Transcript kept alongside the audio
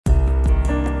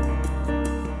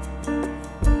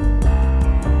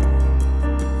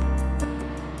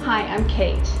I'm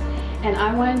Kate, and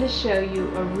I wanted to show you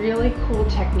a really cool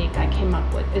technique I came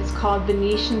up with. It's called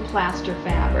Venetian Plaster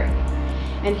fabric.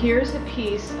 And here's a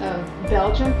piece of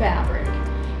Belgian fabric.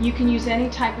 You can use any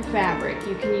type of fabric.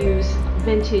 You can use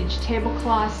vintage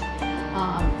tablecloths.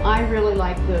 I really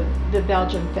like the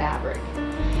Belgian fabric.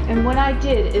 And what I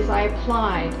did is I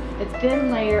applied a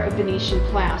thin layer of Venetian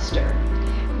plaster.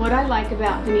 What I like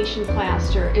about Venetian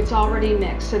plaster, it's already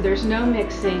mixed, so there's no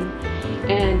mixing,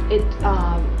 and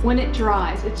when it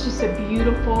dries, it's just a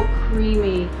beautiful,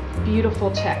 creamy, beautiful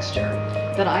texture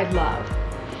that I love.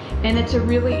 And it's a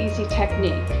really easy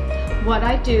technique. What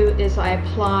I do is I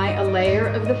apply a layer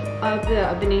of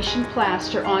the Venetian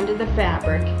plaster onto the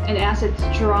fabric, and as it's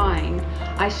drying,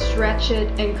 I stretch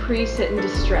it and crease it and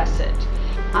distress it.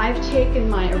 I've taken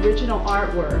my original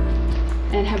artwork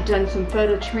and have done some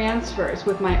photo transfers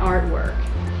with my artwork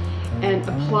and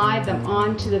applied them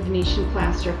onto the Venetian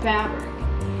plaster fabric.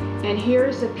 And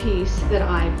here's a piece that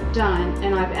I've done,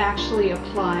 and I've actually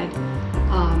applied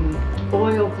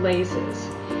oil glazes.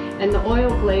 And the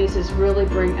oil glazes really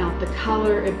bring out the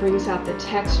color, it brings out the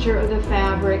texture of the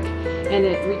fabric, and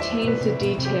it retains the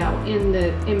detail in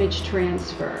the image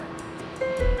transfer.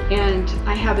 And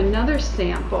I have another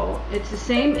sample. It's the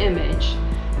same image,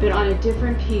 but on a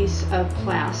different piece of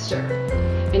plaster.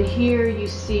 And here you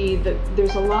see that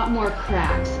there's a lot more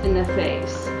cracks in the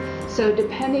face. So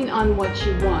depending on what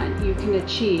you want, you can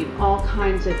achieve all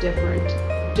kinds of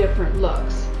different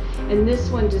looks. And this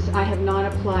one, I have not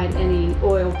applied any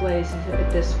oil glazes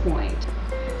at this point.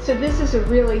 So this is a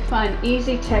really fun,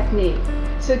 easy technique.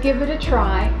 So give it a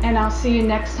try, and I'll see you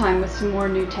next time with some more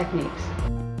new techniques.